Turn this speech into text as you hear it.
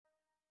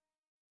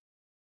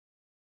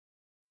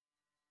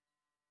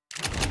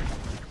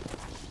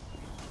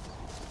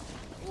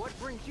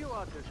brings you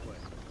out this way?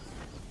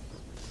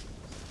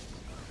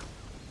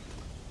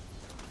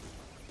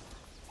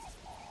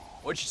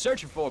 What you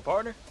searching for,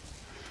 partner?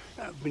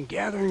 I've been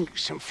gathering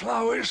some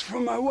flowers for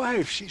my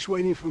wife. She's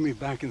waiting for me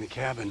back in the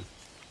cabin.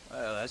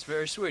 Well, that's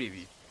very sweet of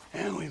you.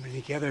 And we've been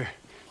together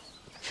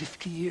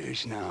 50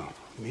 years now,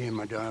 me and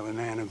my darling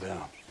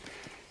Annabelle.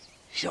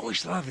 She's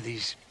always loved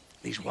these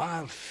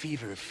wild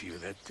fever few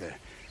that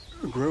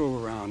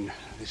grow around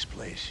this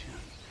place. You know.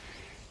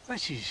 But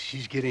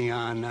she's getting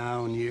on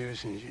now in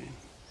years, and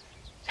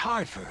it's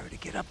hard for her to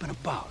get up and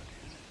about.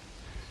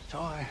 So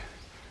I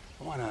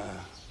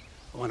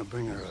wanna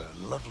bring her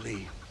a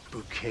lovely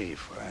bouquet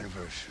for our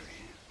anniversary.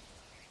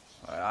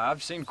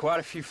 I've seen quite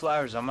a few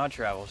flowers on my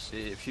travels,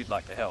 if you'd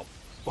like to help.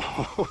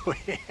 Oh,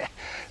 yeah.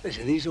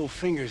 Listen, these old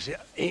fingers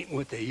ain't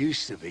what they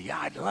used to be.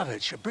 Yeah, I'd love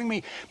it. Sure, bring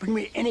me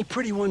any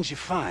pretty ones you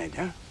find,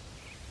 huh?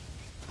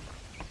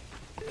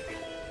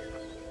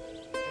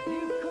 If you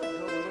could go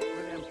look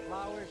for them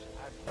flowers,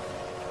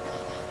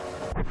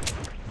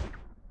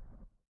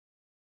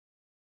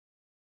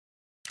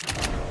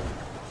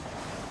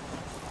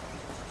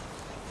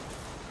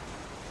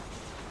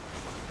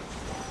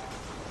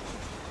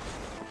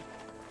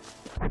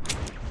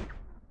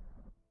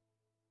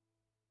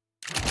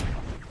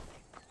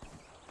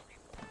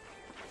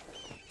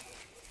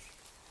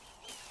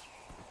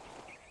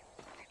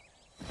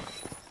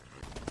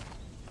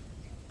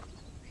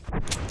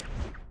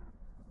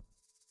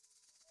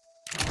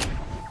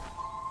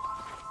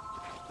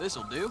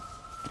 This'll do.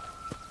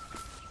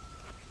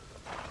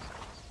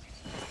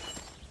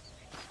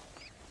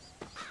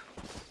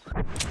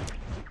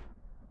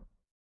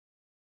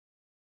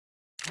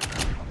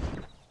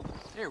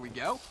 There we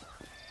go.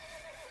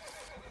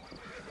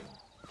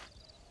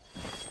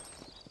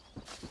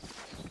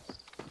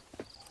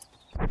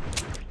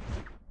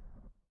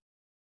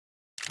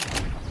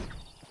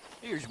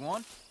 Here's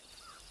one.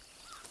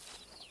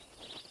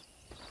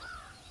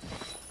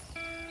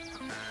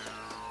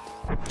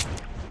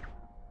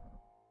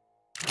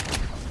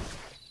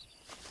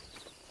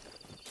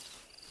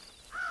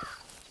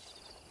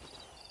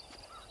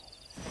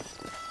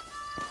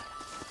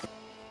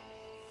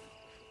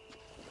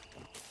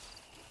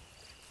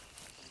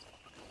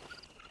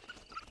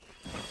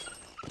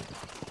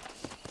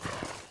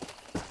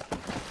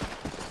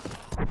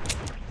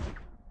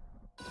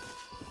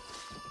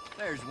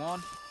 There's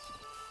one.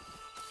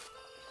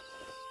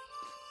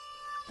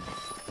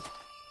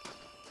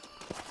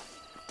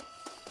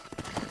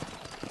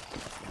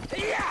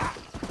 Yeah!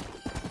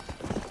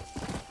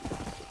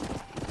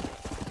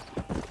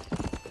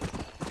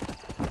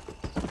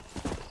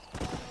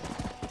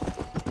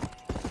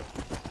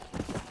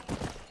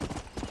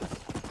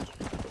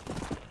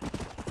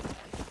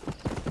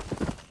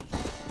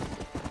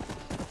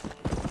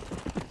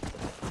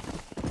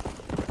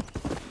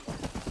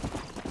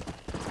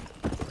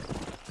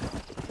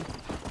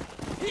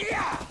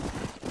 Yeah!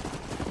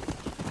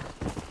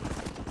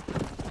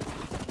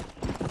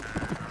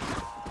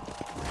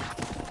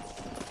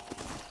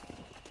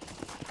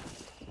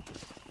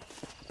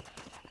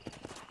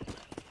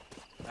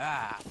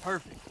 Ah,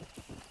 perfect.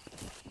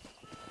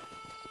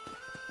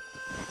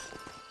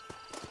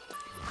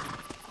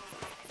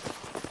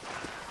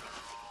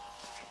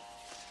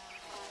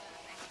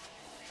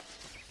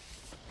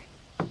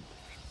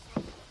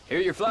 Here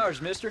are your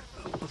flowers, mister.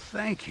 well,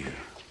 thank you.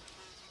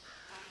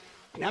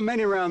 Not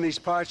many around these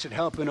parts that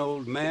help an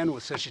old man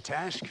with such a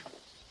task.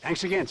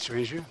 Thanks again,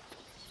 stranger.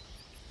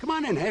 Come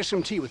on in, have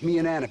some tea with me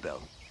and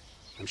Annabelle.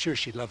 I'm sure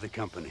she'd love the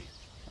company.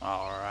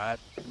 All right,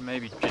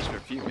 maybe just for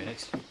a few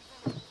minutes.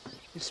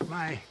 It's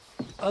my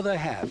other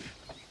half,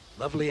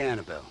 lovely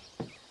Annabelle.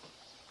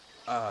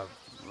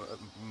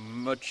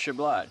 Much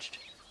obliged.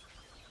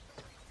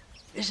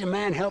 This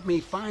man helped me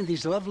find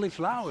these lovely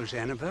flowers,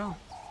 Annabelle.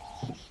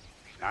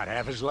 Not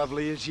half as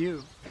lovely as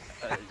you.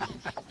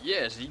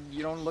 Yes,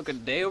 you don't look a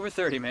day over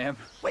 30, ma'am.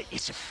 Wait,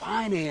 it's the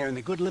fine air and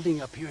the good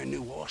living up here in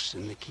New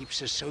Austin that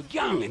keeps us so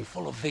young and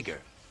full of vigor.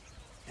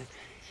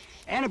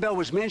 Annabelle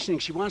was mentioning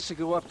she wants to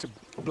go up to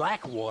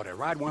Blackwater,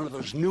 ride one of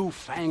those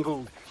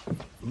newfangled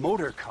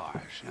motor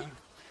cars, huh?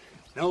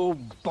 No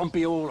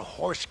bumpy old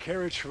horse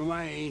carriage for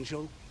my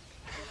angel.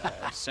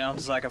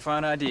 Sounds like a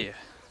fine idea.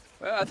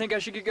 Well, I think I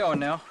should get going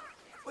now.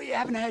 Well, you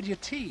haven't had your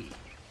tea.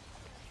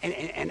 And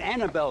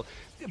Annabelle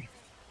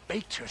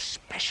baked her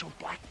special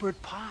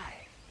blackbird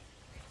pie.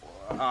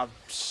 I'm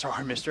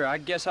sorry, mister. I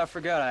guess I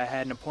forgot I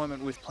had an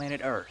appointment with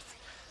Planet Earth.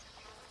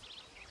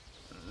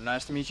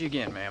 Nice to meet you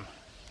again, ma'am.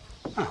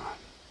 Oh.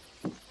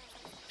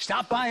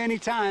 Stop by any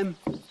time.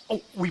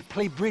 Oh, we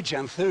play bridge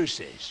on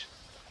Thursdays.